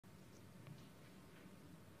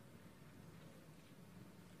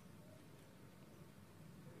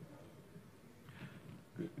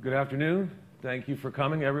Good afternoon. Thank you for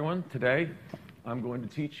coming, everyone. Today, I'm going to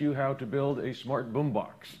teach you how to build a smart boombox.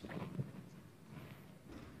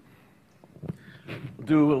 We'll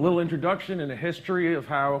do a little introduction and a history of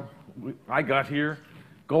how I got here,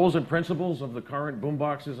 goals and principles of the current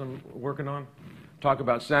boomboxes I'm working on, talk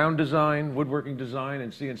about sound design, woodworking design,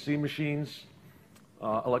 and CNC machines,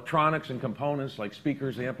 electronics and components like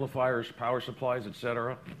speakers, amplifiers, power supplies,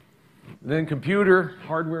 etc. Then computer,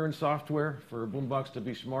 hardware and software. For a boombox to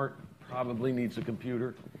be smart, probably needs a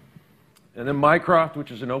computer. And then Mycroft, which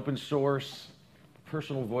is an open source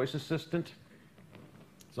personal voice assistant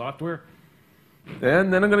software.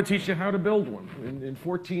 And then I'm going to teach you how to build one in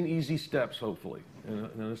 14 easy steps, hopefully,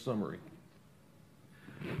 in a summary.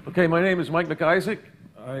 Okay, my name is Mike Macisaac.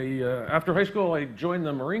 After high school, I joined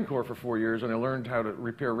the Marine Corps for 4 years, and I learned how to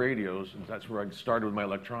repair radios, and that's where I started with my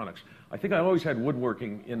electronics. I think I've always had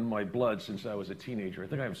woodworking in my blood since I was a teenager. I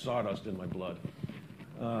think I have sawdust in my blood.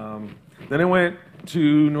 Then I went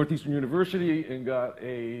to Northeastern University and got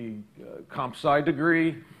a comp sci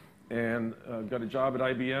degree and got a job at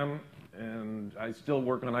IBM. And I still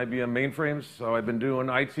work on IBM mainframes, so I've been doing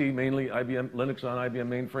IT, mainly IBM Linux on IBM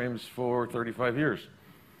mainframes for 35 years.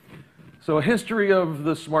 So a history of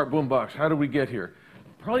the smart boombox. How did we get here?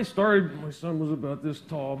 Probably started, my son was about this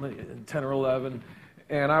tall, 10 or 11,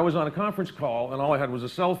 and I was on a conference call, and all I had was a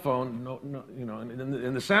cell phone,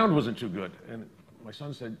 and the sound wasn't too good. And my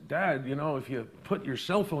son said, "Dad, you know, if you put your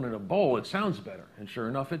cell phone in a bowl, it sounds better." And sure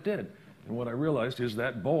enough, it did. And what I realized is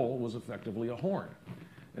that bowl was effectively a horn.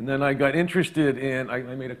 And then I got interested in, I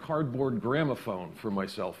made a cardboard gramophone for my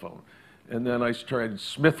cell phone. And then I tried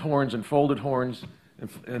Smith horns and folded horns,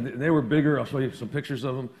 and they were bigger. I'll show you some pictures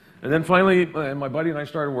of them. And then finally, my buddy and I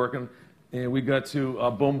started working, and we got to a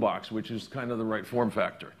boombox, which is kind of the right form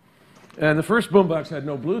factor. And the first boombox had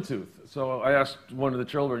no Bluetooth. So I asked one of the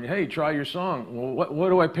children, "Hey, try your song. Well, what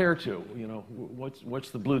do I pair to? You know,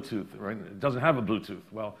 what's the Bluetooth, right?" It doesn't have a Bluetooth.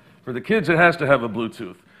 Well, for the kids, it has to have a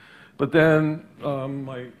Bluetooth. But then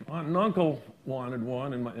my aunt and uncle wanted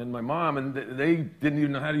one, and my mom, and they didn't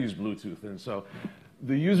even know how to use Bluetooth. And so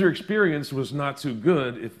the user experience was not too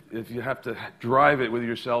good if you have to drive it with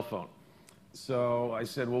your cell phone. So I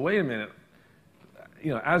said, well, wait a minute.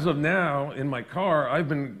 You know, as of now, in my car, I've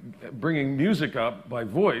been bringing music up by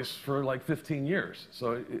voice for like 15 years.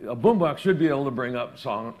 So a boombox should be able to bring up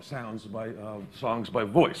songs by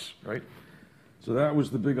voice, right? So that was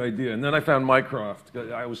the big idea. And then I found Mycroft.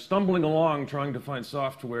 I was stumbling along trying to find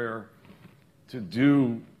software to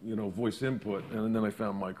do, you know, voice input, and then I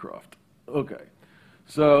found Mycroft. Okay.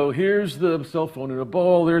 So here's the cell phone in a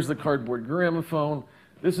bowl. There's the cardboard gramophone.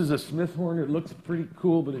 This is a Smith horn. It looks pretty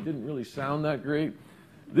cool, but it didn't really sound that great.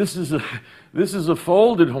 This is a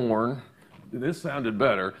folded horn. This sounded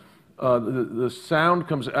better. The sound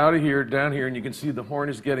comes out of here, down here, and you can see the horn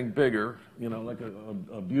is getting bigger. You know, like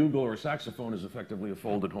a bugle or a saxophone is effectively a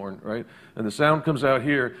folded horn, right? And the sound comes out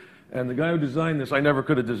here. And the guy who designed this, I never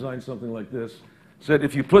could have designed something like this, said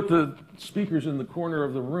if you put the speakers in the corner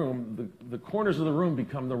of the room, the corners of the room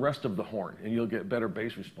become the rest of the horn, and you'll get better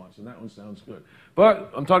bass response, and that one sounds good. But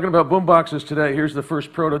I'm talking about boomboxes today. Here's the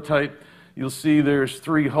first prototype. You'll see there's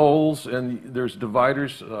 3 holes, and there's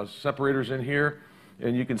dividers, separators in here.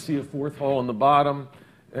 And you can see a 4th hole in the bottom,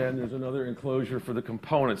 and there's another enclosure for the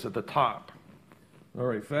components at the top. All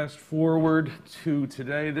right, fast forward to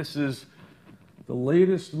today. This is the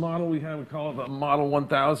latest model we have. We call it the Model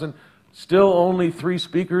 1000. Still only 3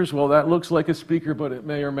 speakers. Well, that looks like a speaker, but it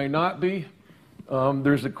may or may not be.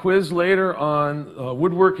 There's a quiz later on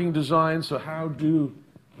woodworking design. So how do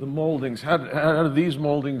the moldings, how do these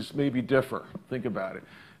moldings maybe differ? Think about it.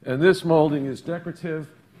 And this molding is decorative.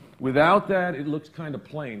 Without that, it looks kind of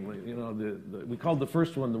plain. You know, we called the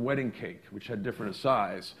first one the wedding cake, which had different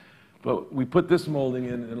size. But we put this molding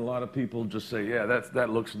in, and a lot of people just say, yeah, that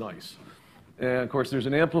looks nice. And, of course, there's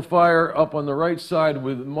an amplifier up on the right side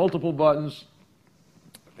with multiple buttons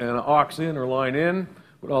and an aux in or line in,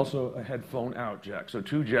 but also a headphone out jack, so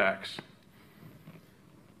 2 jacks.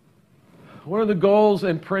 What are the goals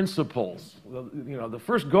and principles? Well, you know, the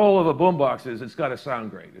first goal of a boombox is it's got to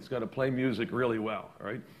sound great. It's got to play music really well,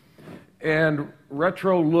 right? And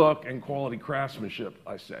retro look and quality craftsmanship,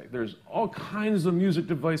 I say. There's all kinds of music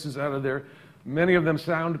devices out of there. Many of them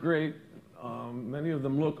sound great. Many of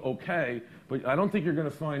them look okay. But I don't think you're going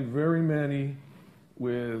to find very many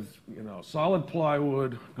with, you know, solid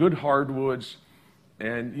plywood, good hardwoods.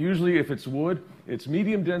 And usually if it's wood, it's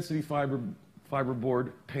medium density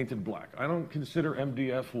fiberboard painted black. I don't consider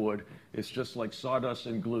MDF wood. It's just like sawdust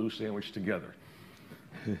and glue sandwiched together.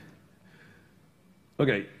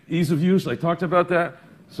 Okay, ease of use, I talked about that.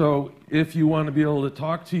 So if you want to be able to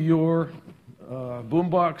talk to your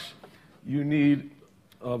boombox, you need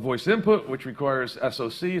voice input, which requires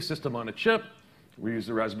SoC, system on a chip. We use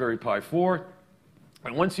the Raspberry Pi 4.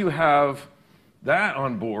 And once you have that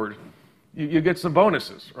on board, you get some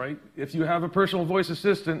bonuses, right? If you have a personal voice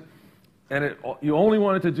assistant and you only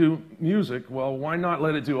want it to do music, well, why not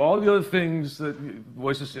let it do all the other things that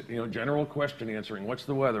voice assistant, general question answering, what's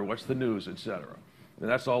the weather, what's the news, etc. And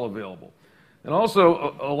that's all available. And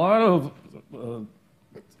also, a lot of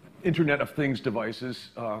Internet of Things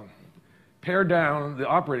devices pare down the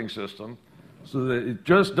operating system so that it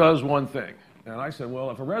just does one thing. And I said, well,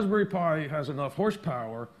 if a Raspberry Pi has enough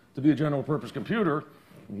horsepower to be a general purpose computer,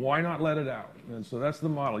 why not let it out? And so that's the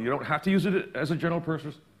model. You don't have to use it as a general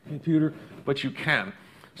purpose computer, but you can.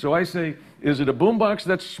 So I say, is it a boombox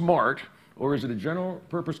that's smart, or is it a general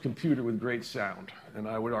purpose computer with great sound? And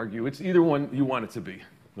I would argue it's either one you want it to be,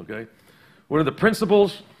 okay? What are the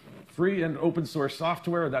principles? Free and open source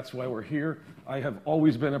software, that's why we're here. I have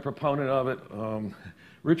always been a proponent of it.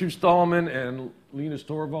 Richard Stallman and Linus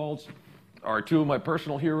Torvalds are two of my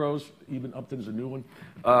personal heroes. Even Upton's a new one.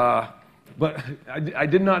 But I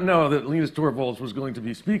did not know that Linus Torvalds was going to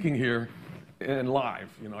be speaking here and live.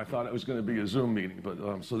 I thought it was going to be a Zoom meeting.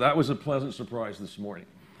 But so that was a pleasant surprise this morning.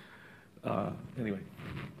 Anyway,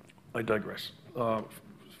 I digress.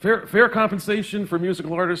 Fair compensation for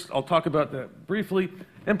musical artists, I'll talk about that briefly.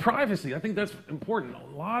 And privacy, I think that's important.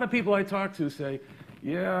 A lot of people I talk to say,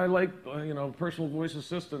 yeah, I like personal voice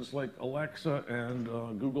assistants like Alexa and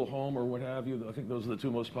Google Home or what have you. I think those are the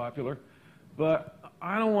two most popular. But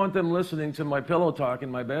I don't want them listening to my pillow talk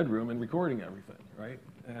in my bedroom and recording everything, right?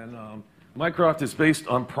 And Mycroft is based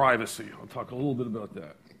on privacy. I'll talk a little bit about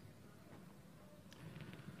that.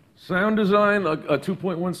 Sound design, a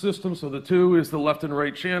 2.1 system, so the 2 is the left and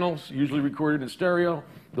right channels, usually recorded in stereo.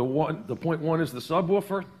 The 0.1 is the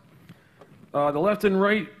subwoofer. The left and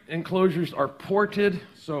right enclosures are ported,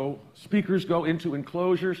 so speakers go into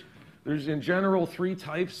enclosures. There's in general 3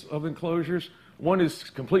 types of enclosures. One is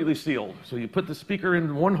completely sealed, so you put the speaker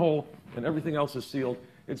in one hole and everything else is sealed.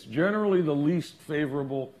 It's generally the least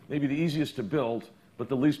favorable, maybe the easiest to build, but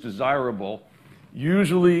the least desirable.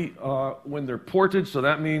 Usually when they're ported, so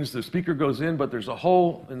that means the speaker goes in, but there's a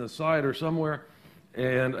hole in the side or somewhere,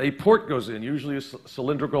 and a port goes in, usually a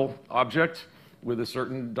cylindrical object with a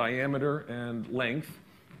certain diameter and length.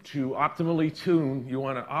 To optimally tune, you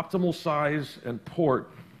want an optimal size and port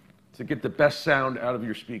to get the best sound out of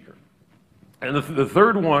your speaker. And the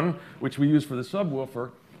third one, which we use for the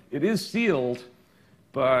subwoofer, it is sealed,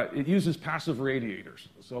 but it uses passive radiators.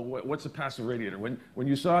 So what's a passive radiator? When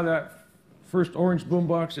you saw that first orange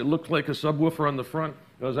boombox, it looked like a subwoofer on the front.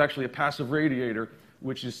 It was actually a passive radiator,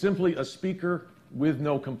 which is simply a speaker with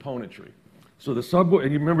no componentry. So the subwoofer,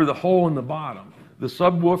 and you remember the hole in the bottom, the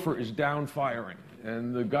subwoofer is down firing.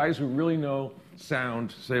 And the guys who really know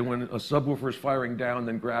sound say when a subwoofer is firing down,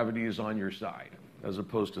 then gravity is on your side, as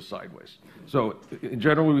opposed to sideways. So in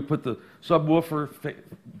general, we put the subwoofer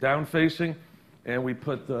down facing, and we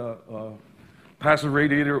put the passive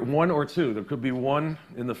radiator 1 or 2. There could be 1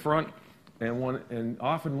 in the front and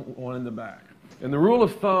often 1 in the back. And the rule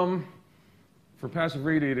of thumb for passive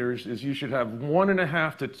radiators is you should have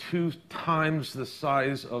 1.5 to 2 times the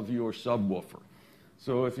size of your subwoofer.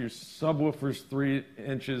 So if your subwoofer's 3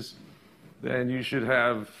 inches, then you should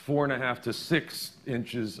have 4.5 to 6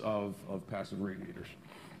 inches of passive radiators.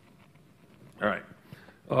 All right.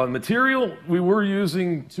 Material, we were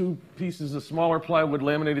using 2 pieces of smaller plywood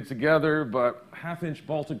laminated together, but 1/2-inch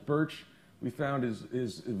Baltic birch we found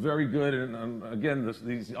is very good. And again,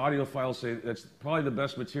 these audiophiles say that's probably the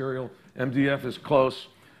best material. MDF is close,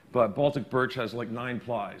 but Baltic birch has like 9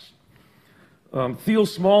 plies. Thiel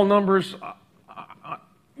small numbers,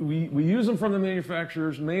 we use them from the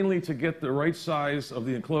manufacturers mainly to get the right size of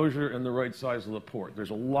the enclosure and the right size of the port. There's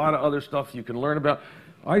a lot of other stuff you can learn about.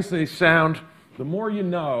 I say sound, the more you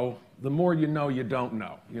know you don't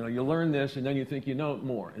know. You learn this and then you think you know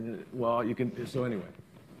more. And well, you can, so anyway.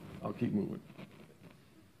 I'll keep moving.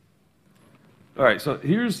 All right, so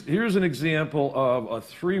here's an example of a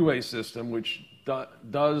 3-way system which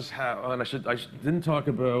does have, and I didn't talk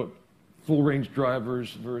about full-range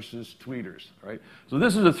drivers versus tweeters, right? So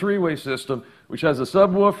this is a 3-way system which has a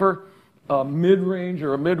subwoofer, a mid-range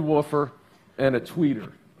or a mid-woofer, and a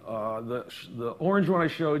tweeter. The orange one I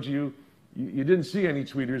showed you, you didn't see any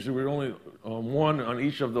tweeters. There were only 1 on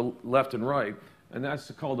each of the left and right. And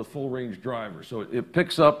that's called a full-range driver. So it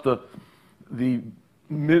picks up the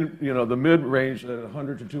mid-range at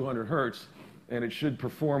 100 to 200 hertz, and it should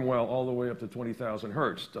perform well all the way up to 20,000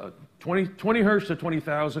 hertz. 20 hertz to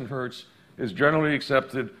 20,000 hertz is generally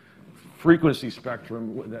accepted frequency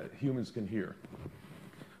spectrum that humans can hear.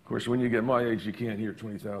 Of course, when you get my age, you can't hear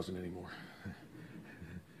 20,000 anymore.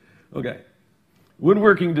 Okay,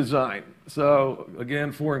 woodworking design. So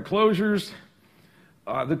again, for enclosures,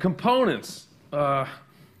 the components.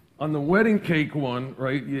 On the wedding cake one,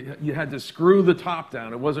 right, you had to screw the top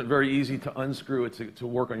down. It wasn't very easy to unscrew it to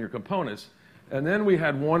work on your components. And then we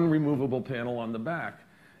had one removable panel on the back.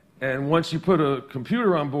 And once you put a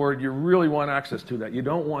computer on board, you really want access to that. You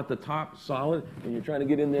don't want the top solid, and you're trying to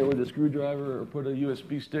get in there with a screwdriver or put a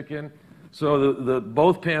USB stick in. So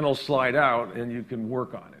both panels slide out, and you can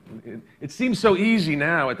work on it. It seems so easy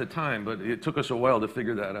now at the time, but it took us a while to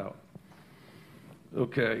figure that out.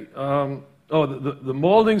 Okay. The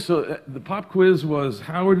molding, so the pop quiz was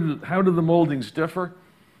how do the moldings differ?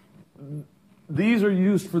 These are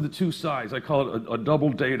used for the two sides. I call it a double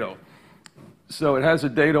dado. So it has a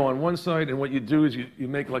dado on one side, and what you do is you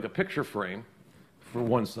make like a picture frame for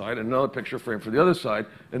one side, and another picture frame for the other side,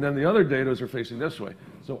 and then the other dados are facing this way.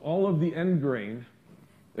 So all of the end grain,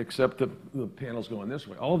 except the panels going this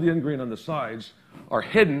way, all of the end grain on the sides are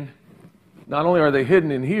hidden. Not only are they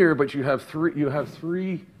hidden in here, but you have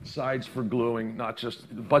three sides for gluing, not just,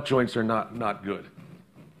 the butt joints are not good,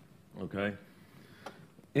 okay?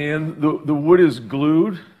 And the wood is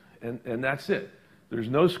glued, and that's it. There's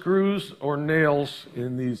no screws or nails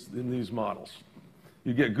in these models.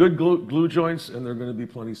 You get good glue joints, and they're going to be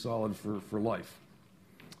plenty solid for life.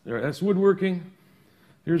 That's woodworking.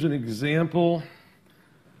 Here's an example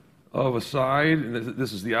of a side, and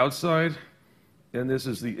this is the outside, and this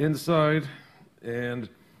is the inside. And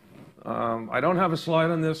I don't have a slide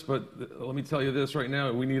on this, but let me tell you this right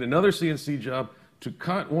now. We need another CNC job to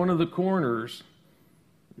cut one of the corners.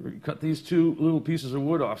 You cut these two little pieces of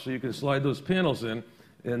wood off so you can slide those panels in.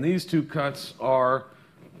 And these two cuts are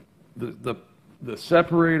the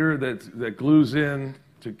separator that glues in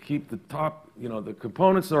to keep the top, the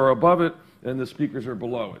components are above it and the speakers are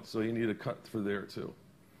below it. So you need a cut for there too.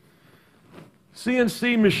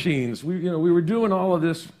 CNC machines, we were doing all of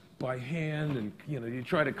this by hand, and you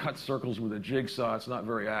try to cut circles with a jigsaw. It's not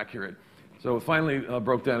very accurate. So it finally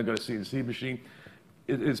broke down and got a CNC machine.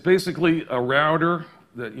 It's basically a router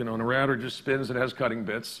that, and a router just spins and has cutting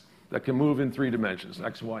bits that can move in 3 dimensions,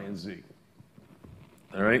 X, Y, and Z.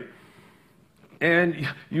 All right? And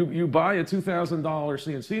you buy a $2,000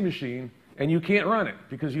 CNC machine, and you can't run it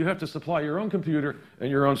because you have to supply your own computer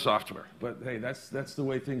and your own software. But hey, that's the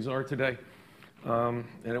way things are today. And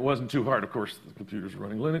it wasn't too hard, of course, the computer's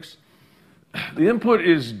running Linux. The input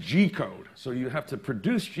is G-code, so you have to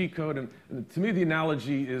produce G-code, and to me the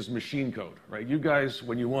analogy is machine code, right? You guys,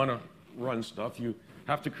 when you want to run stuff, you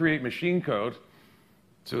have to create machine code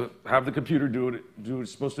to have the computer do what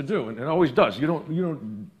it's supposed to do, and it always does. You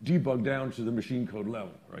don't debug down to the machine code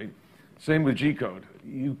level, right? Same with G-code.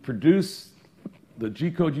 You produce the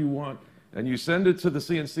G-code you want, and you send it to the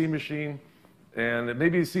CNC machine, and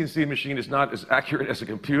maybe the CNC machine is not as accurate as a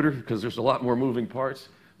computer because there's a lot more moving parts,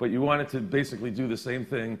 but you want it to basically do the same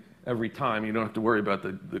thing every time. You don't have to worry about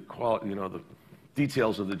the quality, the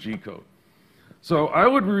details of the G-code. So I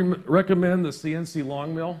would recommend the CNC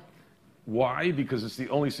long mill. Why? Because it's the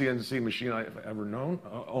only CNC machine I've ever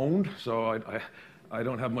owned, so I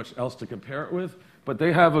don't have much else to compare it with. But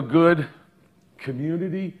they have a good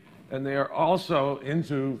community, and they are also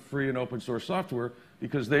into free and open source software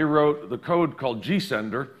because they wrote the code called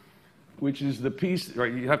GSender, which is the piece,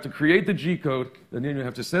 right? You have to create the G code, and then you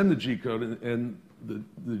have to send the G code, and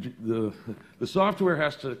the software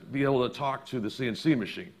has to be able to talk to the CNC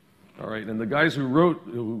machine, all right? And the guys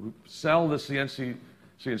who sell the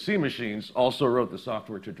CNC machines also wrote the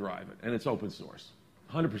software to drive it, and it's open source,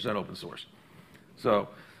 100% open source. So,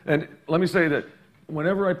 and let me say that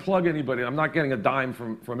whenever I plug anybody, I'm not getting a dime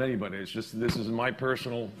from anybody. It's just, this is my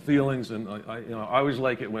personal feelings, and I always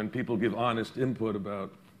like it when people give honest input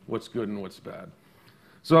about what's good and what's bad.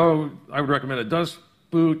 So I would recommend a dust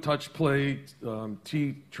boot, touch plate,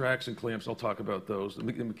 T-tracks and clamps. I'll talk about those. The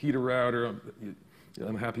Makita router,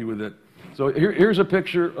 I'm happy with it. So here's a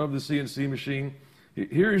picture of the CNC machine.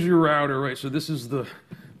 Here's your router, right? So this is the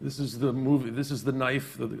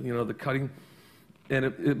knife, the cutting, and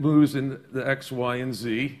it moves in the X, Y, and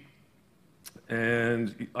Z.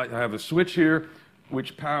 And I have a switch here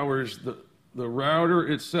which powers the router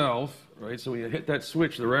itself, right? So when you hit that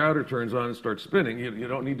switch, the router turns on and starts spinning. You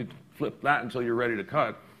don't need to flip that until you're ready to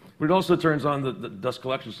cut. But it also turns on the dust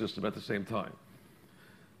collection system at the same time.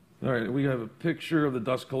 All right, we have a picture of the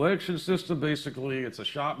dust collection system. Basically, it's a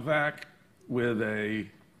shop vac with a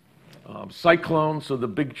cyclone, so the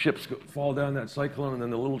big chips fall down that cyclone, and then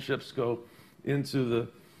the little chips go into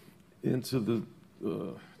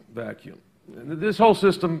the vacuum. And this whole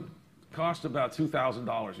system cost about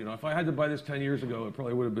 $2,000. You know, if I had to buy this 10 years ago, it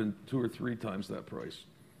probably would have been 2 or 3 times that price.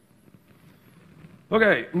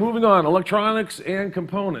 Okay, moving on, electronics and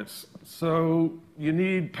components. So you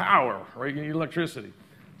need power, right? You need electricity.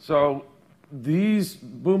 So these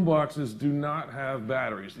boom boxes do not have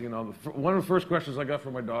batteries. You know, one of the first questions I got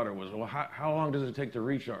from my daughter was, well, how long does it take to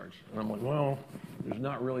recharge? And I'm like, well, there's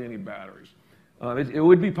not really any batteries. It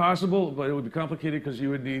would be possible, but it would be complicated because you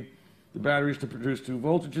would need the batteries to produce 2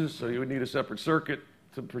 voltages, so you would need a separate circuit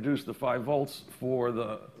to produce the 5 volts for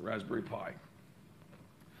the Raspberry Pi.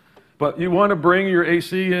 But you want to bring your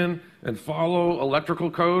AC in and follow electrical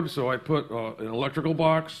code. So I put an electrical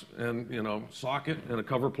box and, you know, socket and a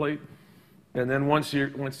cover plate. And then once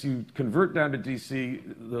you convert down to DC,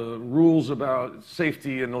 the rules about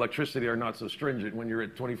safety and electricity are not so stringent. When you're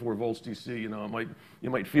at 24 volts DC, you know, you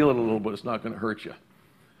might feel it a little, but it's not going to hurt you.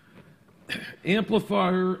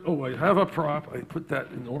 Amplifier. Oh, I have a prop. I put that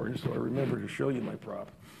in orange, so I remember to show you my prop.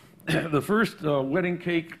 The first wedding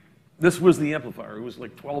cake. This was the amplifier. It was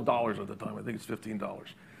like $12 at the time. I think it's $15.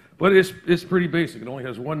 But it's pretty basic. It only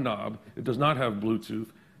has 1 knob. It does not have Bluetooth.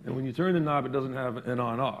 And when you turn the knob, it doesn't have an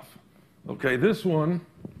on-off. Okay, this one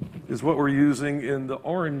is what we're using in the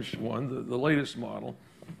orange one, the latest model.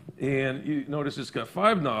 And you notice it's got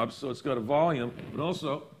 5 knobs, so it's got a volume, but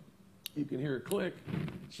also you can hear it click.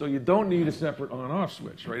 So you don't need a separate on-off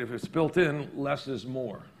switch, right? If it's built in, less is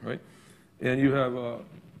more, right? And you have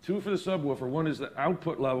 2 for the subwoofer. One is the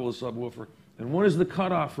output level of the subwoofer, and one is the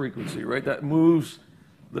cutoff frequency, right? That moves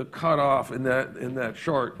the cutoff in that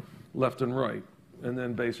chart left and right, and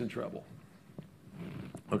then bass and treble.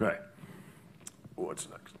 Okay, what's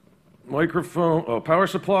next? Microphone, power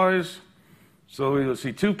supplies. So you'll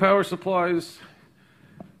see 2 power supplies.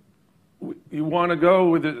 You want to go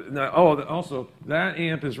with it. Now, also, that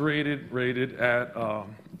amp is rated at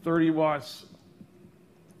 30 watts,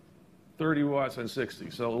 30 watts, and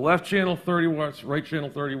 60. So left channel 30 watts, right channel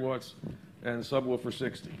 30 watts, and subwoofer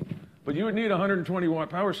 60. But you would need a 120 watt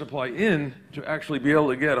power supply in to actually be able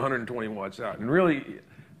to get 120 watts out. And really,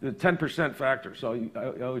 the 10% factor. So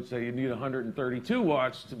I would say you need 132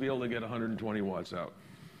 watts to be able to get 120 watts out.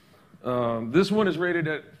 This one is rated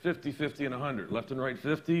at 50, 50, and 100. Left and right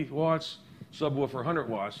 50 watts, subwoofer 100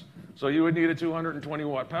 watts. So you would need a 220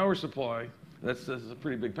 watt power supply. That's a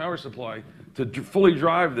pretty big power supply. To fully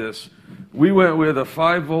drive this, we went with a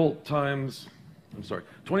 24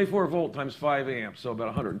 volt times 5 amps, so about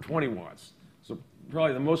 120 watts. So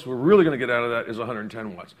probably the most we're really going to get out of that is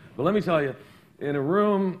 110 watts. But let me tell you, in a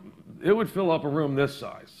room, it would fill up a room this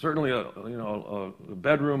size. Certainly a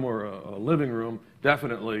bedroom or a living room,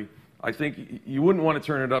 definitely. I think you wouldn't want to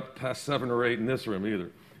turn it up past 7 or 8 in this room either.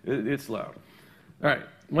 It's loud. All right,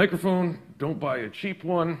 microphone, don't buy a cheap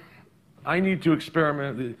one. I need to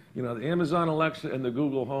experiment. The Amazon Alexa and the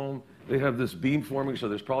Google Home, they have this beamforming, so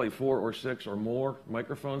there's probably 4 or 6 or more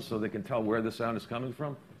microphones so they can tell where the sound is coming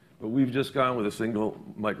from. But we've just gone with a single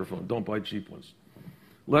microphone. Don't buy cheap ones.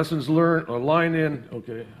 Lessons learned, or line in.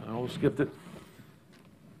 Okay, I almost skipped it.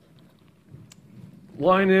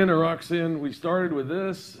 Line in or aux in. We started with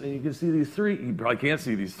this, and you can see these 3. You probably can't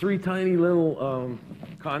see these 3 tiny little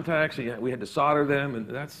contacts. We had to solder them, and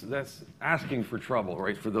that's asking for trouble,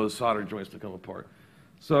 right? For those solder joints to come apart.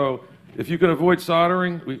 So if you can avoid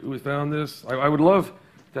soldering, we found this. I would love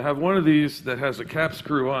to have one of these that has a cap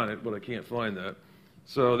screw on it, but I can't find that.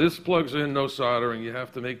 So this plugs in, no soldering. You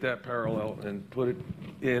have to make that parallel and put it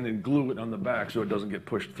in and glue it on the back so it doesn't get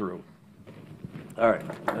pushed through. All right,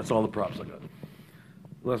 that's all the props I got.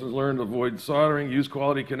 Lessons learned, avoid soldering, use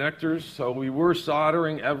quality connectors. So we were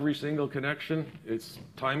soldering every single connection. It's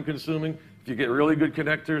time consuming. If you get really good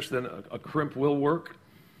connectors, then a crimp will work.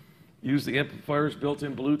 Use the amplifier's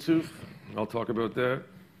built-in Bluetooth. I'll talk about that.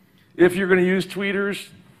 If you're going to use tweeters,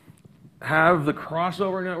 have the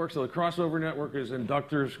crossover network. So the crossover network is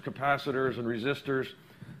inductors, capacitors, and resistors.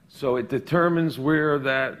 So it determines where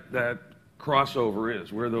that crossover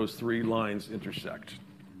is, where those 3 lines intersect.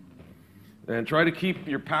 And try to keep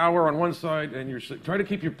your power on one side and try to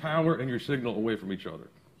keep your power and your signal away from each other.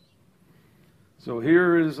 So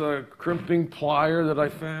here is a crimping plier that I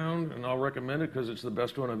found, and I'll recommend it because it's the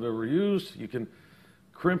best one I've ever used. You can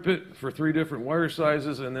crimp it for 3 different wire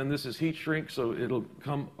sizes, and then this is heat shrink, so it'll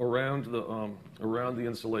come around the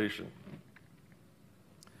insulation.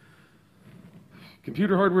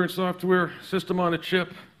 Computer hardware and software, system on a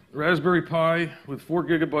chip, Raspberry Pi with 4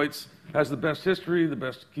 gigabytes, has the best history, the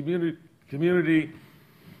best community.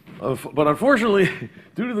 But unfortunately,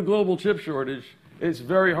 due to the global chip shortage, It's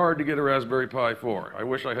very hard to get a Raspberry Pi 4. I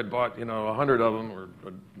wish I had bought, 100 of them or,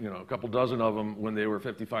 a couple dozen of them when they were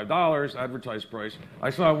 $55 advertised price.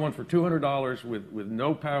 I saw one for $200 with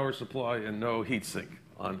no power supply and no heatsink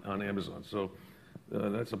on Amazon. So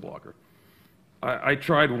that's a blocker. I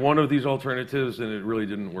tried one of these alternatives and it really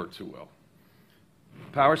didn't work too well.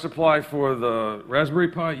 Power supply for the Raspberry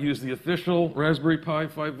Pi, use the official Raspberry Pi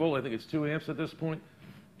 5 volt. I think it's 2 amps at this point.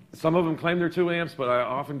 Some of them claim they're 2 amps, but I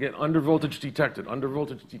often get undervoltage detected,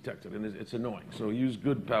 and it's annoying. So use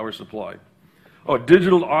good power supply. Oh,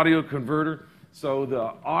 digital audio converter. So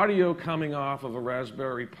the audio coming off of a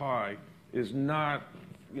Raspberry Pi is not,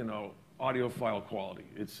 audiophile quality.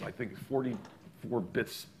 It's, I think, 44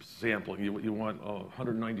 bits sampling. You want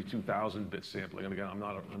 192,000 bit sampling. And again, I'm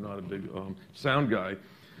not a big sound guy,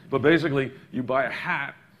 but basically, you buy a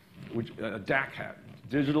hat, a DAC hat,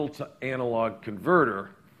 digital to analog converter,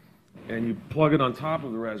 and you plug it on top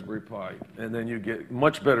of the Raspberry Pi, and then you get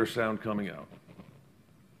much better sound coming out.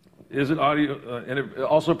 Is it audio? And it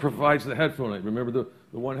also provides the headphone amp. Remember, the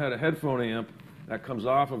one had a headphone amp that comes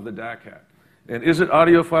off of the DAC hat. And is it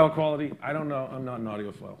audiophile quality? I don't know. I'm not an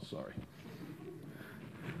audiophile. Sorry.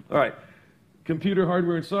 All right. Computer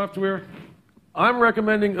hardware and software. I'm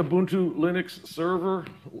recommending Ubuntu Linux server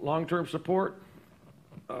long-term support.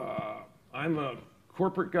 I'm a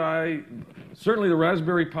corporate guy. Certainly the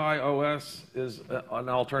Raspberry Pi OS is an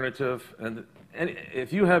alternative, and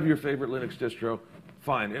if you have your favorite Linux distro,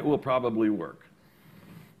 fine, it will probably work.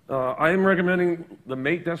 I am recommending the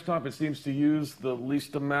Mate desktop. It seems to use the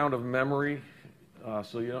least amount of memory,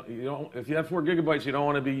 so you don't, if you have 4 gigabytes, you don't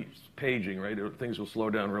want to be paging, right? Things will slow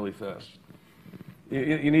down really fast.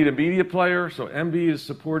 You need a media player, so MB is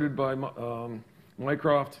supported by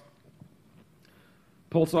Mycroft.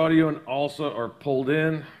 Pulse audio and also are pulled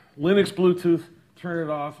in. Linux Bluetooth, turn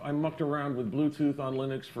it off. I mucked around with Bluetooth on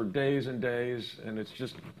Linux for days and days, and it's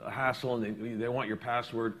just a hassle, and they want your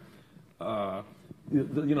password. The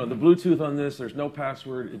Bluetooth on this, there's no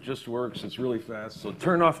password. It just works. It's really fast. So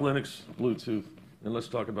turn off Linux Bluetooth, and let's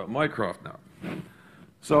talk about Mycroft now.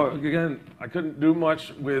 So again, I couldn't do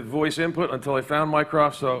much with voice input until I found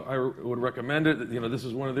Mycroft, so I would recommend it. This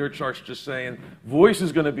is one of their charts just saying voice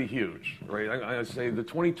is going to be huge, right? I say the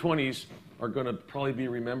 2020s are going to probably be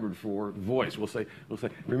remembered for voice. We'll say,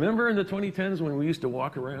 remember in the 2010s when we used to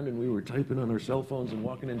walk around and we were typing on our cell phones and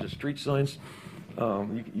walking into street signs?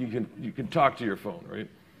 You can talk to your phone,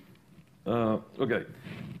 right? Okay.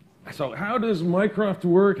 So how does Mycroft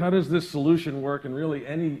work? How does this solution work? And really,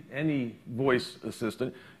 any voice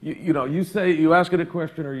assistant, you ask it a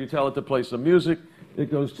question or you tell it to play some music.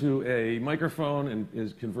 It goes to a microphone and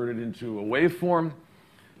is converted into a waveform.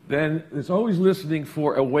 Then it's always listening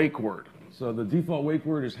for a wake word. So the default wake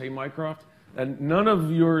word is "Hey Mycroft," and none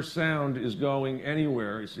of your sound is going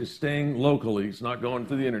anywhere. It's staying locally. It's not going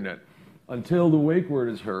to the internet until the wake word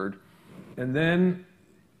is heard, and then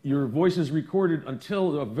your voice is recorded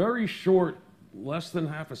until a very short, less than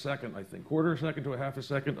half a second, I think, quarter second to a half a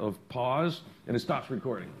second of pause, and it stops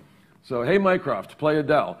recording. So, "Hey Mycroft, play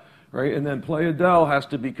Adele," right? And then "play Adele" has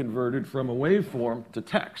to be converted from a waveform to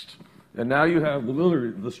text. And now you have literally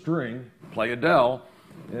the string, "play Adele,"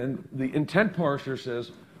 and the intent parser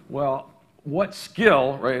says, well, what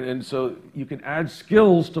skill, right? And so you can add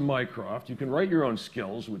skills to Mycroft. You can write your own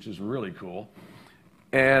skills, which is really cool.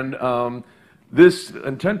 And this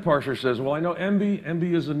intent parser says, well, I know MB.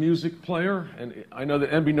 MB is a music player, and I know that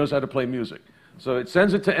MB knows how to play music. So it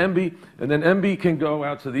sends it to MB, and then MB can go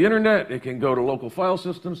out to the internet. It can go to local file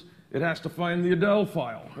systems. It has to find the Adele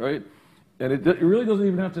file, right? And it really doesn't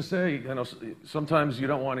even have to say, sometimes you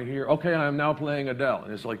don't want to hear, okay, I am now playing Adele.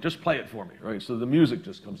 And it's like, just play it for me, right? So the music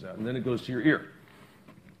just comes out, and then it goes to your ear.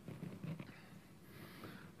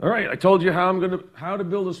 All right, I told you how to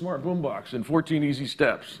build a smart boombox in 14 easy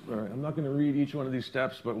steps. All right, I'm not going to read each one of these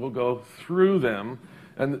steps, but we'll go through them.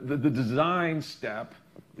 And the design step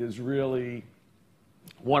is really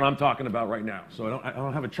what I'm talking about right now. So I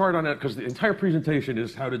don't have a chart on that because the entire presentation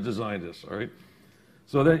is how to design this, all right?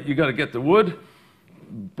 So then you got to get the wood.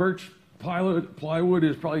 Birch plywood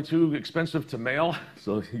is probably too expensive to mail,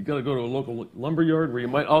 so you got to go to a local lumber yard where you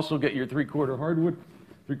might also get your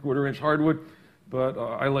 3/4 inch hardwood. But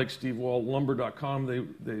I like SteveWallLumber.com.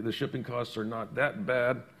 The shipping costs are not that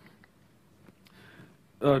bad.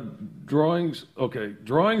 Drawings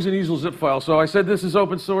and easel zip file. So I said this is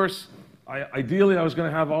open source. Ideally, I was going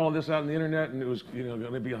to have all of this out on the internet, and it was going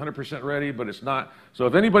to be 100% ready, but it's not. So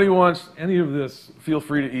if anybody wants any of this, feel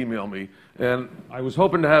free to email me. And I was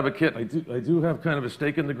hoping to have a kit. I do have kind of a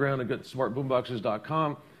stake in the ground. I got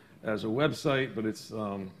smartboomboxes.com as a website, but it's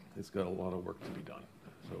got a lot of work to be done.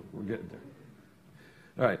 So we're getting there.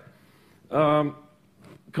 All right.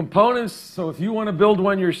 Components, so if you want to build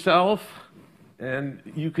one yourself, and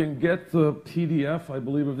you can get the PDF, I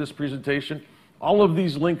believe, of this presentation, all of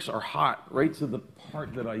these links are hot right to the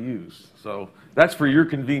part that I use. So that's for your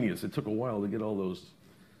convenience. It took a while to get all those.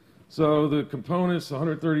 So the components,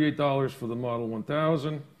 $138 for the Model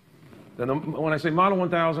 1000. And when I say Model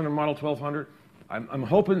 1000 and Model 1200, I'm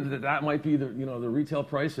hoping that that might be the the retail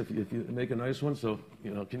price if you make a nice one. So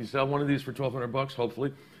can you sell one of these for $1,200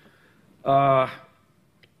 hopefully?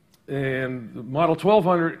 And the Model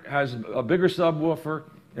 1200 has a bigger subwoofer,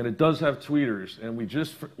 and it does have tweeters. And we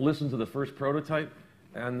just listened to the first prototype,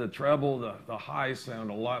 and the treble, the highs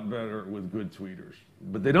sound a lot better with good tweeters.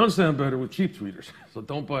 But they don't sound better with cheap tweeters, so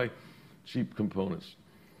don't buy cheap components.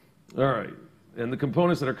 All right, and the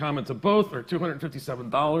components that are common to both are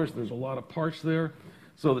 $257. There's a lot of parts there.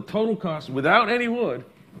 So the total cost, without any wood,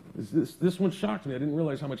 this one shocked me. I didn't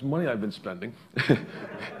realize how much money I've been spending,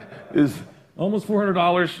 is almost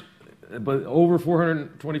 $400, but over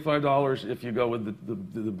 $425 if you go with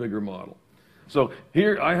the bigger model. So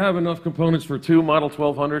here I have enough components for 2 Model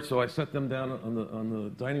 1200, so I set them down on the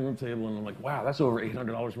dining room table, and I'm like, wow, that's over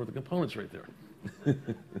 $800 worth of components right there.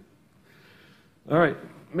 All right,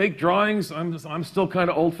 make drawings. I'm still kind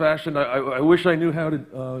of old-fashioned. I wish I knew how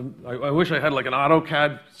to. I wish I had like an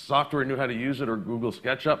AutoCAD software and knew how to use it, or Google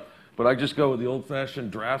SketchUp, but I just go with the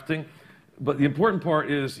old-fashioned drafting. But the important part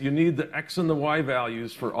is you need the X and the Y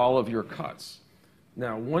values for all of your cuts.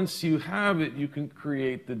 Now, once you have it, you can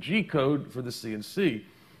create the G code for the CNC.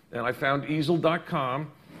 And I found easel.com.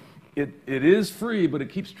 It is free, but it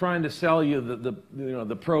keeps trying to sell you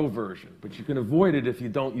the pro version. But you can avoid it if you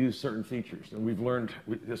don't use certain features. And we've learned,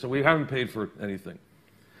 so we haven't paid for anything.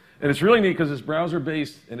 And it's really neat because it's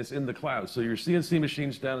browser-based and it's in the cloud. So your CNC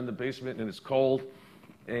machine's down in the basement and it's cold,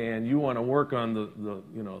 and you want to work on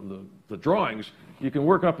the drawings, you can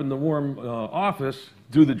work up in the warm office,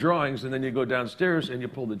 do the drawings, and then you go downstairs and you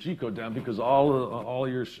pull the G code down because all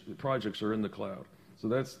your projects are in the cloud. So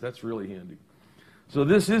that's really handy. So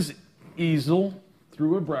this is easel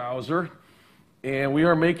through a browser, and we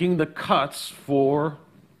are making the cuts for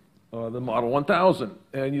the Model 1000.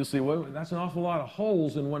 And you'll see, well, that's an awful lot of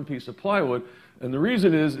holes in one piece of plywood. And the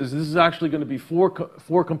reason is this is actually going to be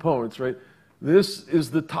four components, right? This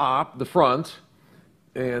is the top, the front,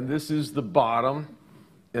 and this is the bottom,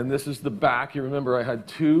 and this is the back. You remember I had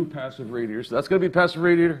 2 passive radiators. So that's going to be passive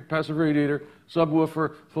radiator,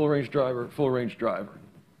 subwoofer, full range driver,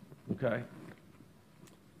 okay?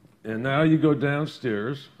 And now you go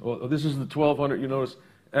downstairs. Well, this is the 1200. You notice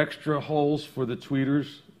extra holes for the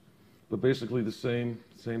tweeters, but basically the same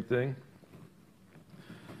thing.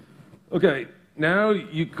 Okay, now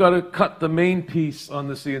you've got to cut the main piece on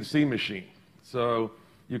the CNC machine. So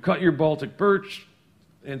you cut your Baltic birch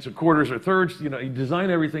into quarters or thirds. You design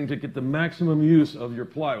everything to get the maximum use of your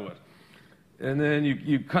plywood. And then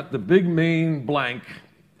you cut the big main blank,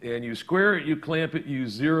 and you square it, you clamp it, you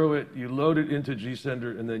zero it, you load it into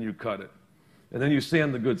G-Sender, and then you cut it. And then you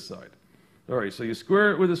sand the good side. All right, so you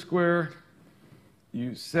square it with a square.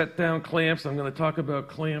 You set down clamps. I'm going to talk about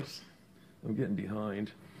clamps. I'm getting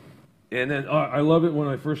behind. And then I love it when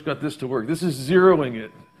I first got this to work. This is zeroing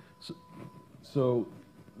it. So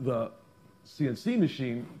the CNC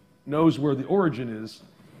machine knows where the origin is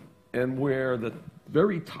and where the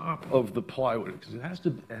very top of the plywood, because it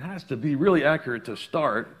has to be really accurate to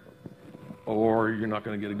start, or you're not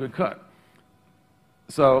going to get a good cut.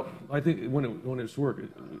 So I think when it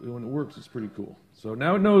works, it's pretty cool. So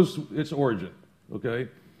now it knows its origin, okay?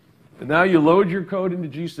 And now you load your code into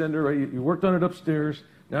G-Sender, right? You worked on it upstairs.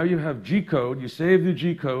 Now you have G code. You save the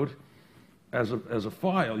G code as a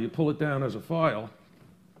file. You pull it down as a file,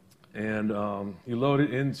 and you load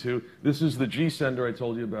it into, this is the G-Sender I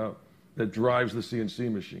told you about that drives the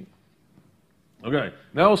CNC machine. Okay,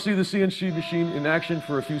 now we'll see the CNC machine in action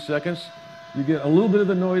for a few seconds. You get a little bit of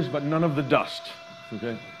the noise, but none of the dust,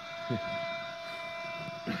 okay?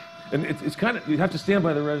 And it's kind of, you have to stand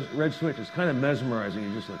by the red switch. It's kind of mesmerizing.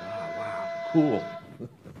 You're just like, oh, wow, cool.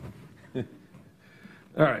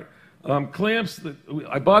 All right. Clamps,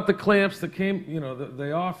 I bought the clamps that came, that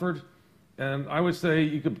they offered, and I would say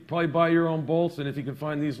you could probably buy your own bolts, and if you can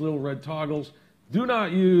find these little red toggles, do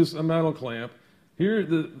not use a metal clamp. Here,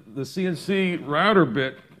 the CNC router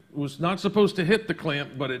bit was not supposed to hit the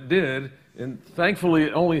clamp, but it did, and thankfully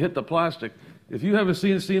it only hit the plastic. If you have a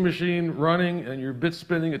CNC machine running and your bit's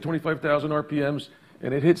spinning at 25,000 RPMs,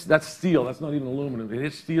 and it hits, that's steel, that's not even aluminum, it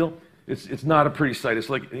hits steel, it's not a pretty sight. It's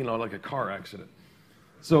like, like a car accident.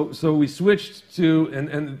 So we switched to,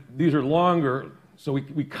 and these are longer, so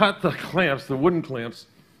we cut the clamps, the wooden clamps,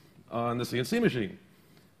 on the CNC machine.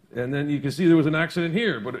 And then you can see there was an accident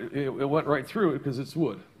here, but it went right through it because it's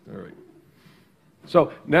wood. All right.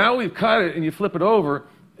 So now we've cut it, and you flip it over,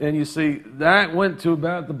 and you see that went to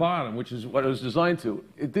about the bottom, which is what it was designed to.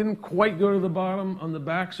 It didn't quite go to the bottom on the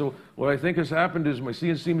back, so what I think has happened is my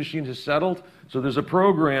CNC machine has settled. So there's a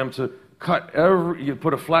program to cut you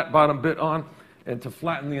put a flat bottom bit on, and to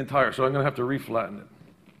flatten the entire. So I'm going to have to reflatten it.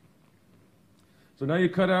 So now you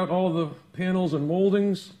cut out all the panels and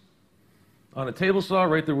moldings on a table saw.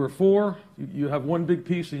 Right, there were 4. You have one big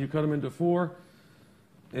piece, and you cut them into 4.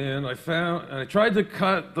 And I tried to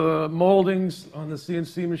cut the moldings on the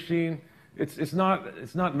CNC machine. It's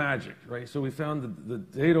not magic, right? So we found the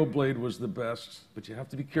dado blade was the best, but you have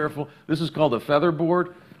to be careful. This is called a feather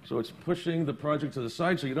board, so it's pushing the project to the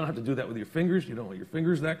side, so you don't have to do that with your fingers. You don't want your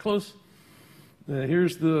fingers that close.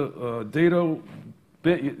 Here's the dado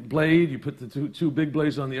blade. You put the two big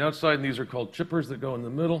blades on the outside, and these are called chippers that go in the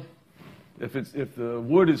middle. If the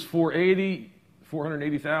wood is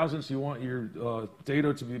 480,000, so you want your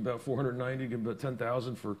dado to be about 490, give about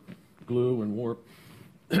 10,000 for glue and warp.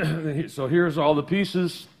 So here's all the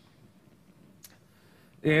pieces.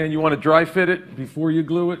 And you want to dry fit it before you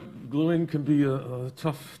glue it. Gluing can be a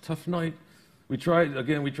tough night. We tried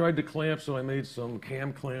to clamp, so I made some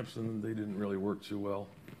cam clamps, and they didn't really work too well.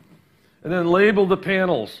 And then label the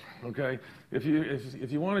panels, okay? If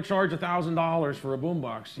you want to charge $1,000 for a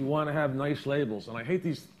boombox, you want to have nice labels. And I hate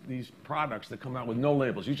these products that come out with no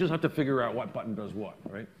labels. You just have to figure out what button does what,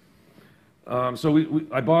 right? So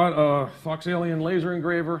I bought a Fox Alien laser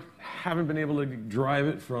engraver. Haven't been able to drive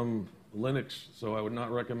it from Linux, so I would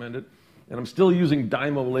not recommend it. And I'm still using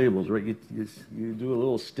Dymo labels, right? You do a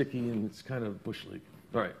little sticky, and it's kind of bush league.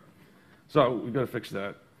 All right, so we've got to fix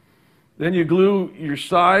that. Then you glue your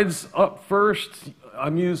sides up first.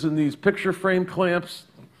 I'm using these picture frame clamps,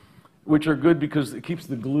 which are good because it keeps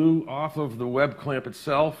the glue off of the web clamp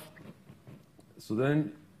itself. So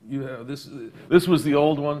then you have this. This was the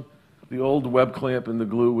old one. The old web clamp, and the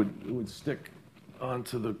glue would stick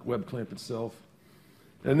onto the web clamp itself.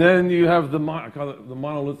 And then you have I call it the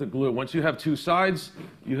monolithic glue. Once you have 2 sides,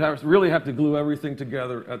 you really have to glue everything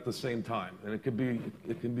together at the same time, and it can be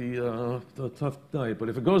a tough night. But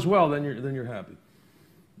if it goes well, then you're happy.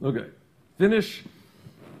 Okay, finish.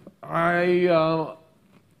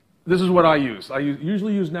 This is what I use. I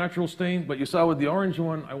usually use natural stain, but you saw with the orange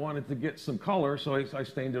one, I wanted to get some color, so I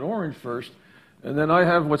stained it orange first. And then I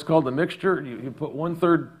have what's called a mixture. You put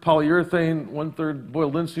 1/3 polyurethane, 1/3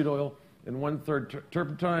 boiled linseed oil, and 1/3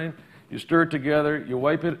 turpentine. You stir it together, you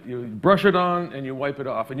wipe it, you brush it on, and you wipe it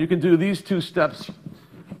off. And you can do these 2 steps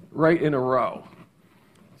right in a row.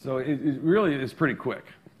 So it really is pretty quick.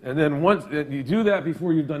 And then once you do that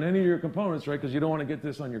before you've done any of your components, right, because you don't want to get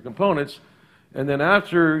this on your components. And then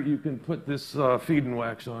after, you can put this feed and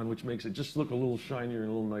wax on, which makes it just look a little shinier and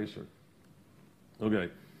a little nicer. Okay.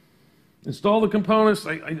 Install the components.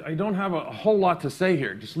 I don't have a whole lot to say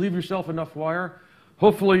here. Just leave yourself enough wire.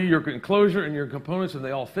 Hopefully your enclosure and your components, and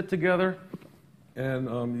they all fit together,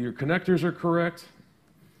 and your connectors are correct.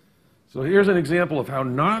 So here's an example of how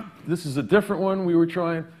not. This is a different one we were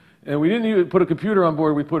trying, and we didn't even put a computer on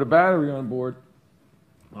board. We put a battery on board,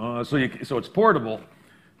 so it's portable.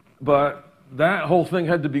 But that whole thing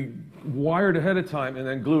had to be wired ahead of time and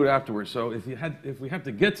then glued afterwards. So if we had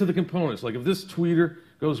to get to the components, like if this tweeter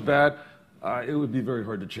goes bad, it would be very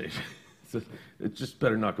hard to change. It just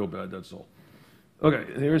better not go bad, that's all.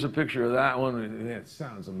 Okay, here's a picture of that one. It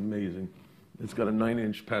sounds amazing. It's got a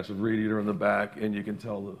 9-inch passive radiator on the back, and you can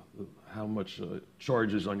tell how much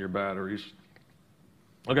charge is on your batteries.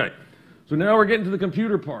 Okay, so now we're getting to the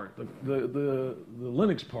computer part, the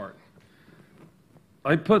Linux part.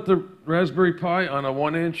 I put the Raspberry Pi on a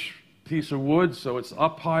 1-inch piece of wood, so it's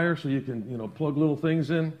up higher, so you can plug little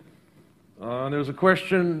things in. There's a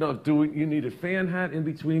question of, do you need a fan hat in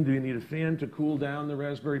between? Do you need a fan to cool down the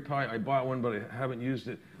Raspberry Pi? I bought one, but I haven't used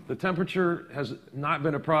it. The temperature has not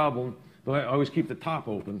been a problem, but I always keep the top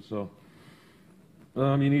open. So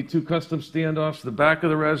you need 2 custom standoffs. The back of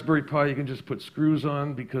the Raspberry Pi, you can just put screws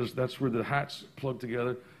on because that's where the hats plug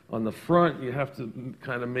together. On the front, you have to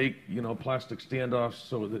kind of make plastic standoffs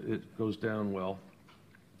so that it goes down well.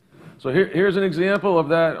 So here's an example of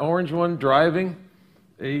that orange one driving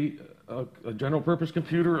a general purpose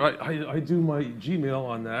computer. I do my Gmail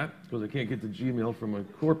on that because I can't get the Gmail from my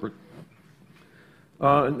corporate.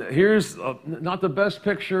 Here's not the best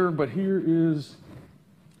picture, but here is,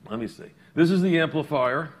 let me see. This is the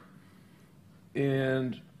amplifier,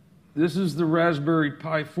 and this is the Raspberry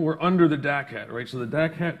Pi 4 under the DAC hat, right? So the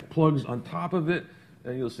DAC hat plugs on top of it,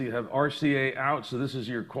 and you'll see you have RCA out, so this is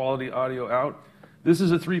your quality audio out. This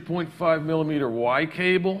is a 3.5 millimeter Y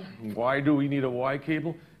cable. Why do we need a Y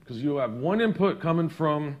cable? because you have one input coming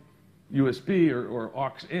from USB or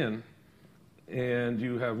aux in, and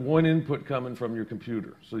you have one input coming from your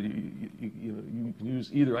computer. So you can use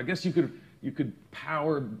either. I guess you could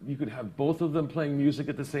have both of them playing music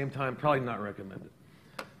at the same time. Probably not recommended.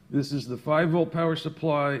 This is the 5-volt power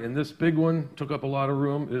supply, and this big one took up a lot of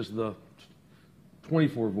room is the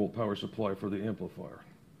 24-volt power supply for the amplifier.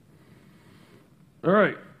 All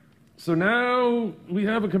right, so now we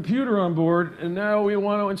have a computer on board, and now we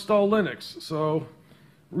want to install Linux. So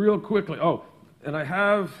real quickly, oh, and I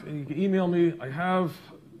have, and you can email me, I have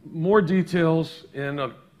more details in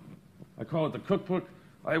I call it the cookbook.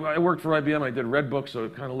 I worked for IBM, I did Redbook, so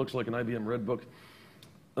it kind of looks like an IBM Redbook.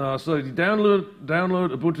 So you download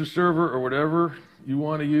Ubuntu server or whatever you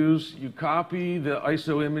want to use. You copy the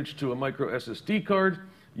ISO image to a micro SSD card.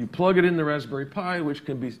 You plug it in the Raspberry Pi, which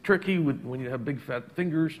can be tricky when you have big fat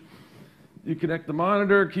fingers. You connect the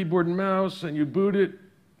monitor, keyboard and mouse, and you boot it,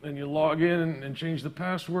 and you log in and change the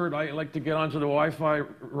password. I like to get onto the Wi-Fi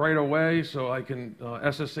right away so I can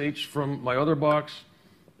SSH from my other box.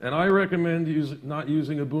 And I recommend not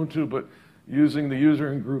using Ubuntu, but using the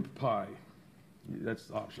user and group Pi. That's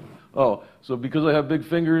optional. Oh, so because I have big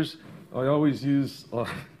fingers, I always use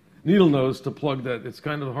needle nose to plug that. It's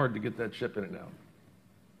kind of hard to get that chip in and out.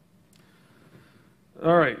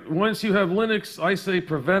 All right, once you have Linux, I say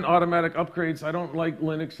prevent automatic upgrades. I don't like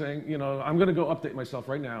Linux saying, I'm going to go update myself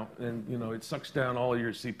right now, and, it sucks down all of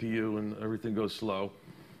your CPU and everything goes slow.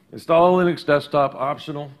 Install a Linux desktop,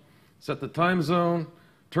 optional. Set the time zone.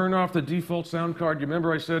 Turn off the default sound card. You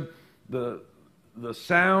remember I said the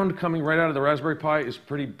sound coming right out of the Raspberry Pi is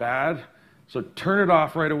pretty bad, so turn it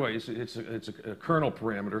off right away. It's a kernel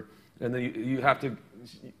parameter, and then you have to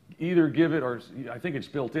either give it, or I think it's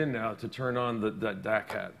built in now, to turn on that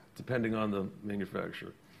DAC hat, depending on the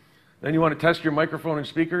manufacturer. Then you want to test your microphone and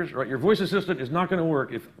speakers. Right, your voice assistant is not going to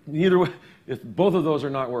work if both of those are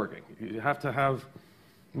not working. You have to have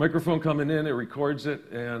microphone coming in, it records it,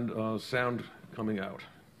 and sound coming out.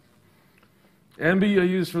 MB I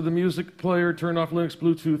use for the music player. Turn off Linux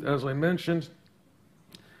Bluetooth, as I mentioned.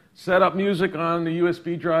 Set up music on the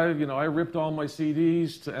USB drive. I ripped all my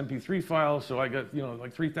CDs to MP3 files, so I got,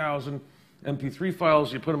 like 3,000 MP3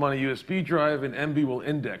 files. You put them on a USB drive, and MB will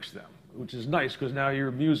index them, which is nice because now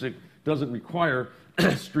your music doesn't require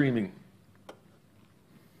streaming.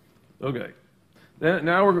 Okay.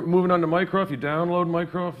 Now we're moving on to Mycroft. You download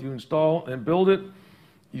Mycroft, you install and build it.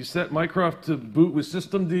 You set Mycroft to boot with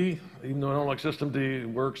systemd, even though I don't like systemd, it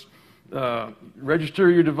works. Register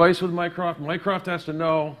your device with Mycroft. Mycroft has to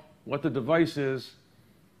know what the device is.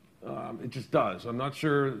 It just does. I'm not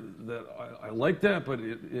sure that I like that, but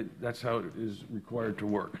that's how it is required to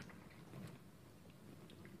work.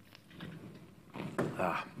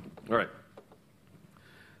 All right.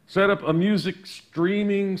 Set up a music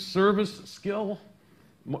streaming service skill.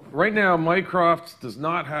 Right now, Mycroft does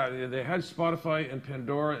not have, they had Spotify and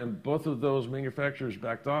Pandora, and both of those manufacturers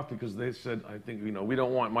backed off because they said, I think, we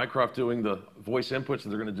don't want Mycroft doing the voice inputs, so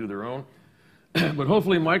they're going to do their own. But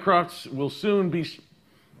hopefully Mycroft will soon be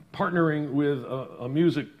partnering with a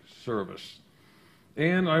music service.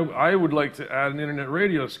 And I would like to add an internet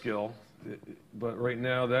radio skill, but right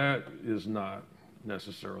now that is not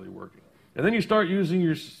necessarily working. And then you start using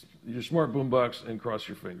your smart boombox and cross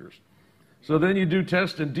your fingers. So then you do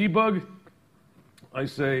test and debug. I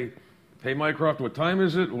say, hey, Mycroft, what time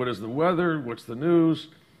is it? What is the weather? What's the news?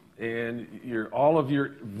 And all of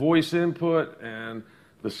your voice input and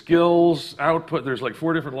the skills output, there's like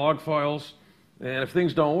 4 different log files. And if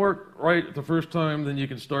things don't work right the first time, then you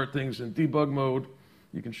can start things in debug mode.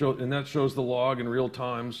 You can show, and that shows the log in real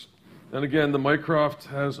times. And again, the Mycroft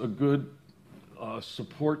has a good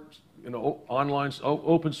support, online,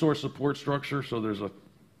 open source support structure. So there's a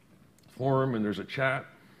forum and there's a chat.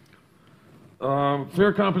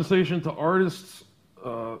 Fair compensation to artists.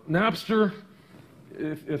 Napster,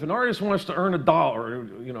 if an artist wants to earn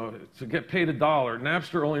 $1, to get paid $1,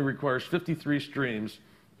 Napster only requires 53 streams,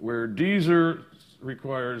 where Deezer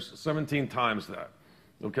requires 17 times that.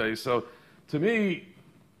 Okay, so to me,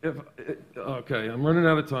 okay, I'm running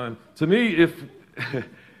out of time. To me,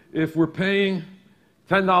 if we're paying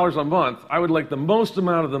 $10 a month, I would like the most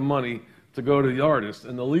amount of the money to go to the artist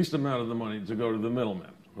and the least amount of the money to go to the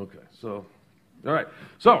middleman. Okay, so, all right.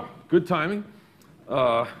 So, good timing.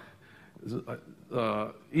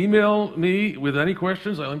 Email me with any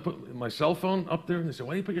questions. I put my cell phone up there, and they say,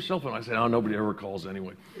 why do you put your cell phone? I said, oh, nobody ever calls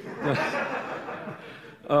anyway.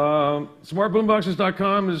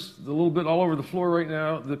 Smartboomboxes.com is a little bit all over the floor right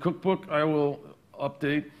now. The cookbook I will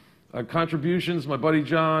update. Contributions, my buddy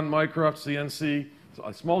John, Mycroft, CNC,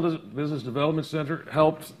 a small business development center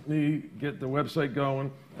helped me get the website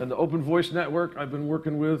going. And the Open Voice Network I've been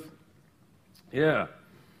working with, yeah.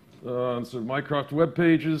 On some Mycroft web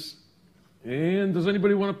pages. And does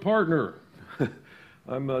anybody want to partner?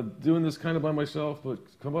 I'm doing this kind of by myself, but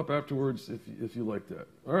come up afterwards if you like that.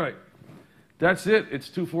 All right. That's it. It's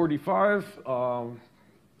 2:45.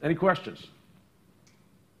 Any questions?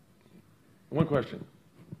 One question.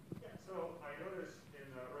 Yeah, so I noticed in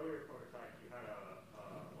the earlier prototype you had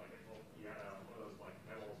one of those like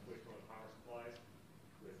metal switch mode power supplies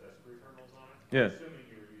with screw terminals on it. Yeah. I'm assuming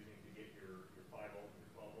you were using to get your 5 volt and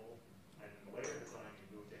your 12 volt. And in the later design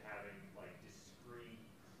you moved to having like discrete,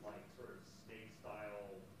 like sort of state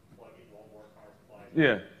style plug-in wall-board power supplies.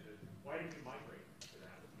 Yeah. Why did you migrate to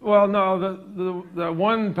that? Well, no, the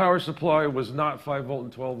one power supply was not 5 volt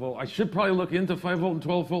and 12 volt. I should probably look into 5 volt and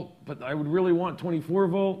 12 volt, but I would really want 24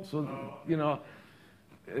 volt. So, you know,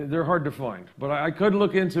 they're hard to find. But I could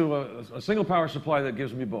look into a single power supply that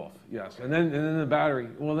gives me both. Yes, and then the battery.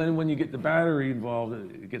 Well, then when you get the battery involved,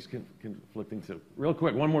 it gets conflicting too. Real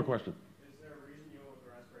quick, one more question. Is there a reason you went with the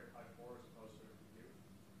Raspberry Pi 4 as opposed to the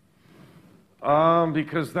Compute?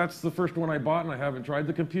 Because that's the first one I bought, and I haven't tried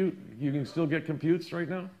the Compute. You can still get Computes right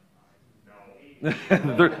now. No.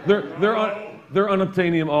 they're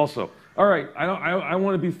unobtainium also. All right, I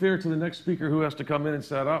want to be fair to the next speaker who has to come in and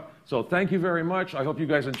set up. So thank you very much. I hope you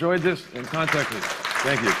guys enjoyed this, and contact me.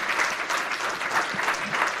 Thank you.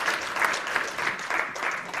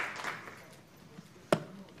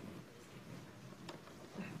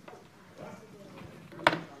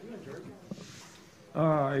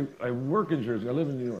 I work in Jersey. I live in New York.